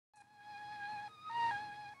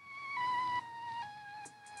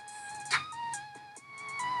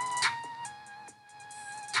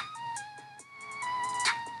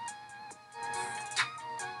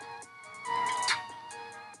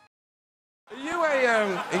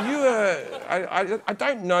I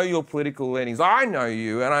don't know your political leanings. I know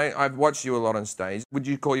you, and I've watched you a lot on stage. Would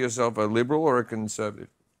you call yourself a liberal or a conservative?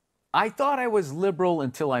 I thought I was liberal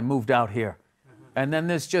until I moved out here. And then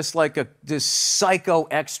there's just like this psycho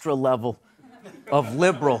extra level of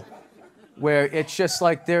liberal where it's just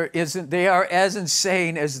like they are as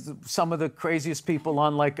insane as some of the craziest people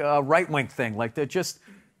on like a right-wing thing. Like they're just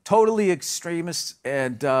totally extremists.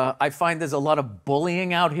 And I find there's a lot of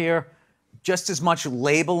bullying out here, just as much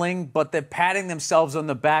labeling, but they're patting themselves on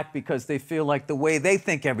the back because they feel like the way they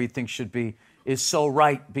think everything should be is so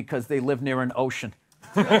right because they live near an ocean.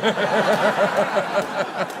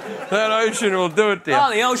 That ocean will do it to you.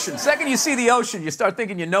 Oh, the ocean. Second you see the ocean, you start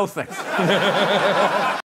thinking you know things.